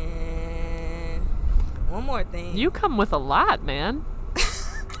 And one more thing. You come with a lot, man.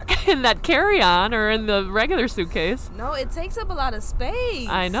 In that carry-on or in the regular suitcase. No, it takes up a lot of space.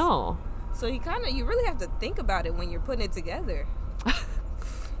 I know. So you really have to think about it when you're putting it together.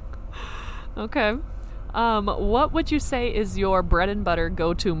 Okay. What would you say is your bread and butter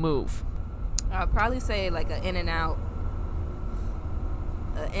go-to move? I'd probably say like an in and out.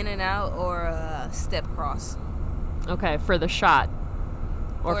 Or a step cross. Okay, for the shot.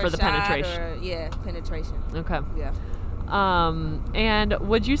 Or for the penetration. Penetration. Okay. Yeah. And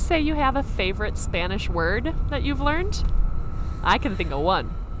would you say you have a favorite Spanish word that you've learned? I can think of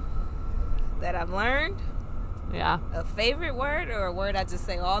one. That I've learned? Yeah. A favorite word or a word I just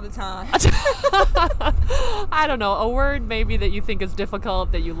say all the time? I don't know. A word maybe that you think is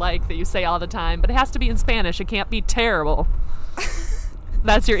difficult, that you like, that you say all the time, but it has to be in Spanish. It can't be terrible.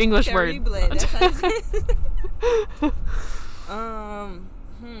 That's your English word. That's how you say it.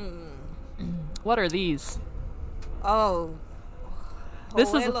 What are these? Oh.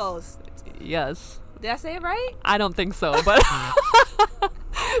 This Joelos. is... Yes. Did I say it right? I don't think so, but...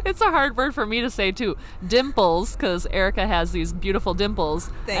 It's a hard word for me to say, too. Dimples, because Erica has these beautiful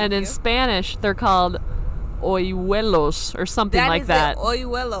dimples. And in Spanish, they're called hoyuelos or something like that.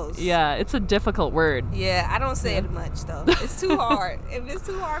 Hoyuelos. Yeah, it's a difficult word. Yeah, I don't say it much, though. It's too hard. If it's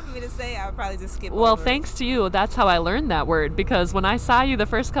too hard for me to say, I would probably just skip over thanks to you, that's how I learned that word, because when I saw you the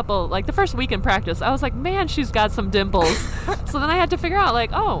first week in practice, I was like, man, she's got some dimples. So then I had to figure out,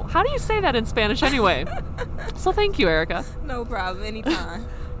 like, oh, how do you say that in Spanish anyway? So thank you, Erica. No problem. Anytime.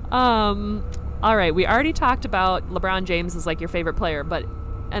 All right, we already talked about LeBron James is like your favorite player,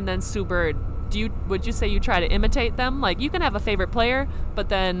 and then Sue Bird. Would you say you try to imitate them? Like, you can have a favorite player, but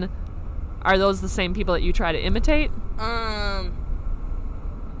then are those the same people that you try to imitate? I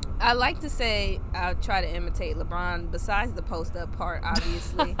like to say I try to imitate LeBron, besides the post-up part,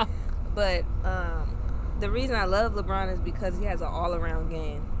 obviously. But the reason I love LeBron is because he has an all-around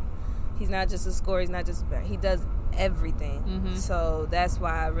game. He's not just a scorer. He does everything. Mm-hmm. So that's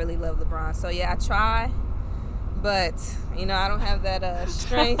why I really love LeBron. So, yeah, I try. But, I don't have that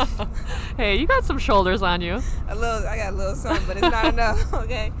strength. Hey, you got some shoulders on you. I got a little something, but it's not enough,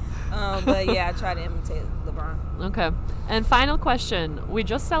 okay? But yeah, I try to imitate LeBron. Okay. And final question. We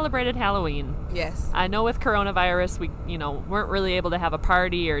just celebrated Halloween. Yes. I know with coronavirus, we, weren't really able to have a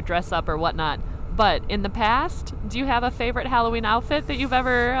party or dress up or whatnot. But in the past, do you have a favorite Halloween outfit that you've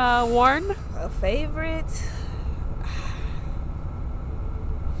ever worn? A favorite?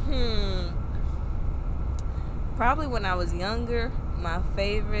 Probably when I was younger, my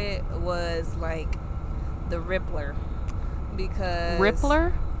favorite was like the Rippler. Because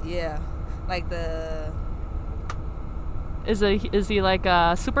Rippler? Yeah. Like the... Is he like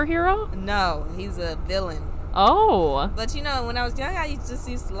a superhero? No, he's a villain. Oh. But when I was young, I used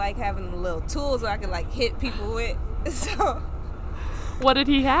to like having little tools where I could like hit people with. So. What did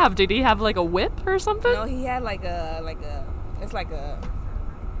he have? Did he have like a whip or something? No, he had it's like a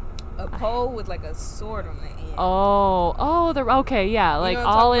pole with like a sword on the end. Okay, yeah, like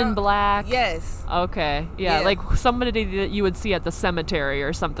all in black. Yes. Okay, yeah, like somebody that you would see at the cemetery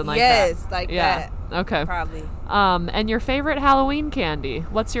or something like that. Yes, like that. Okay. Probably. And your favorite Halloween candy?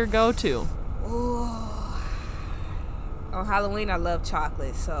 What's your go-to? Ooh. On Halloween, I love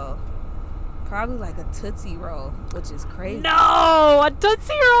chocolate, so probably like a Tootsie Roll, which is crazy. No, a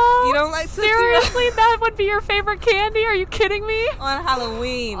Tootsie Roll? You don't like Tootsie Seriously, Roll? that would be your favorite candy? Are you kidding me? On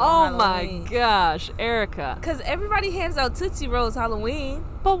Halloween. My gosh, Erica. Because everybody hands out Tootsie Rolls Halloween.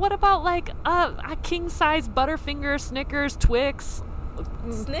 But what about like a king-size Butterfinger, Snickers, Twix?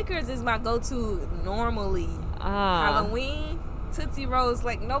 Snickers is my go-to normally. Halloween, Tootsie Rolls,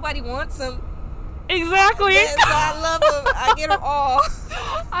 like nobody wants them. Exactly. Yes, I love them. I get them all.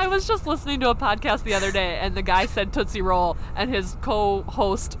 I was just listening to a podcast the other day, and the guy said Tootsie Roll, and his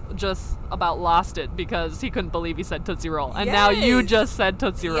co-host just about lost it because he couldn't believe he said Tootsie Roll. And now you just said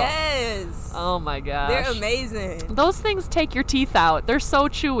Tootsie Roll. Yes. Oh, my gosh. They're amazing. Those things take your teeth out. They're so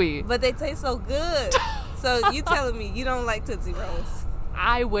chewy. But they taste so good. So you telling me you don't like Tootsie Rolls?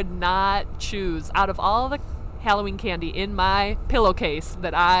 I would not choose, out of all the Halloween candy in my pillowcase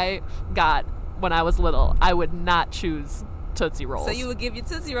that I got when I was little, I would not choose Tootsie Rolls. So you would give your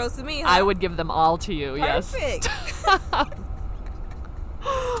Tootsie Rolls to me, huh? I would give them all to you. Perfect. Yes.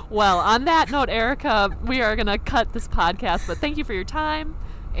 Well, on that note, Erica, we are going to cut this podcast, but thank you for your time,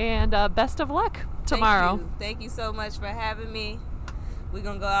 and best of luck tomorrow. Thank you so much for having me. We're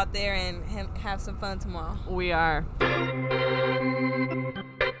going to go out there and have some fun tomorrow. We are.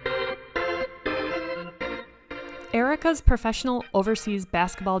 Erica's professional overseas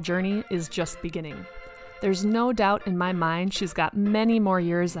basketball journey is just beginning. There's no doubt in my mind she's got many more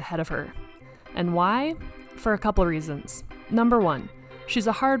years ahead of her. And why? For a couple reasons. Number one, she's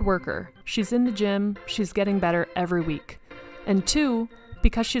a hard worker. She's in the gym. She's getting better every week. And two,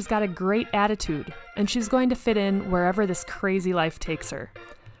 because she's got a great attitude and she's going to fit in wherever this crazy life takes her.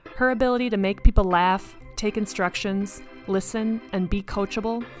 Her ability to make people laugh, take instructions, listen, and be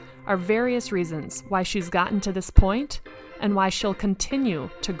coachable are various reasons why she's gotten to this point and why she'll continue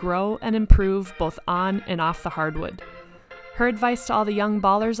to grow and improve both on and off the hardwood. Her advice to all the young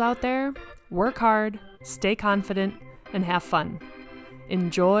ballers out there: work hard, stay confident, and have fun.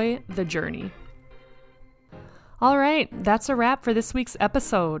 Enjoy the journey. All right, that's a wrap for this week's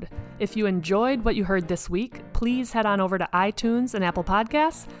episode. If you enjoyed what you heard this week, please head on over to iTunes and Apple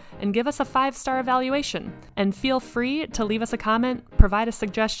Podcasts and give us a 5-star evaluation. And feel free to leave us a comment, provide a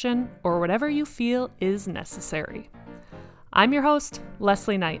suggestion, or whatever you feel is necessary. I'm your host,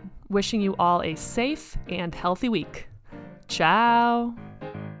 Leslie Knight, wishing you all a safe and healthy week. Ciao.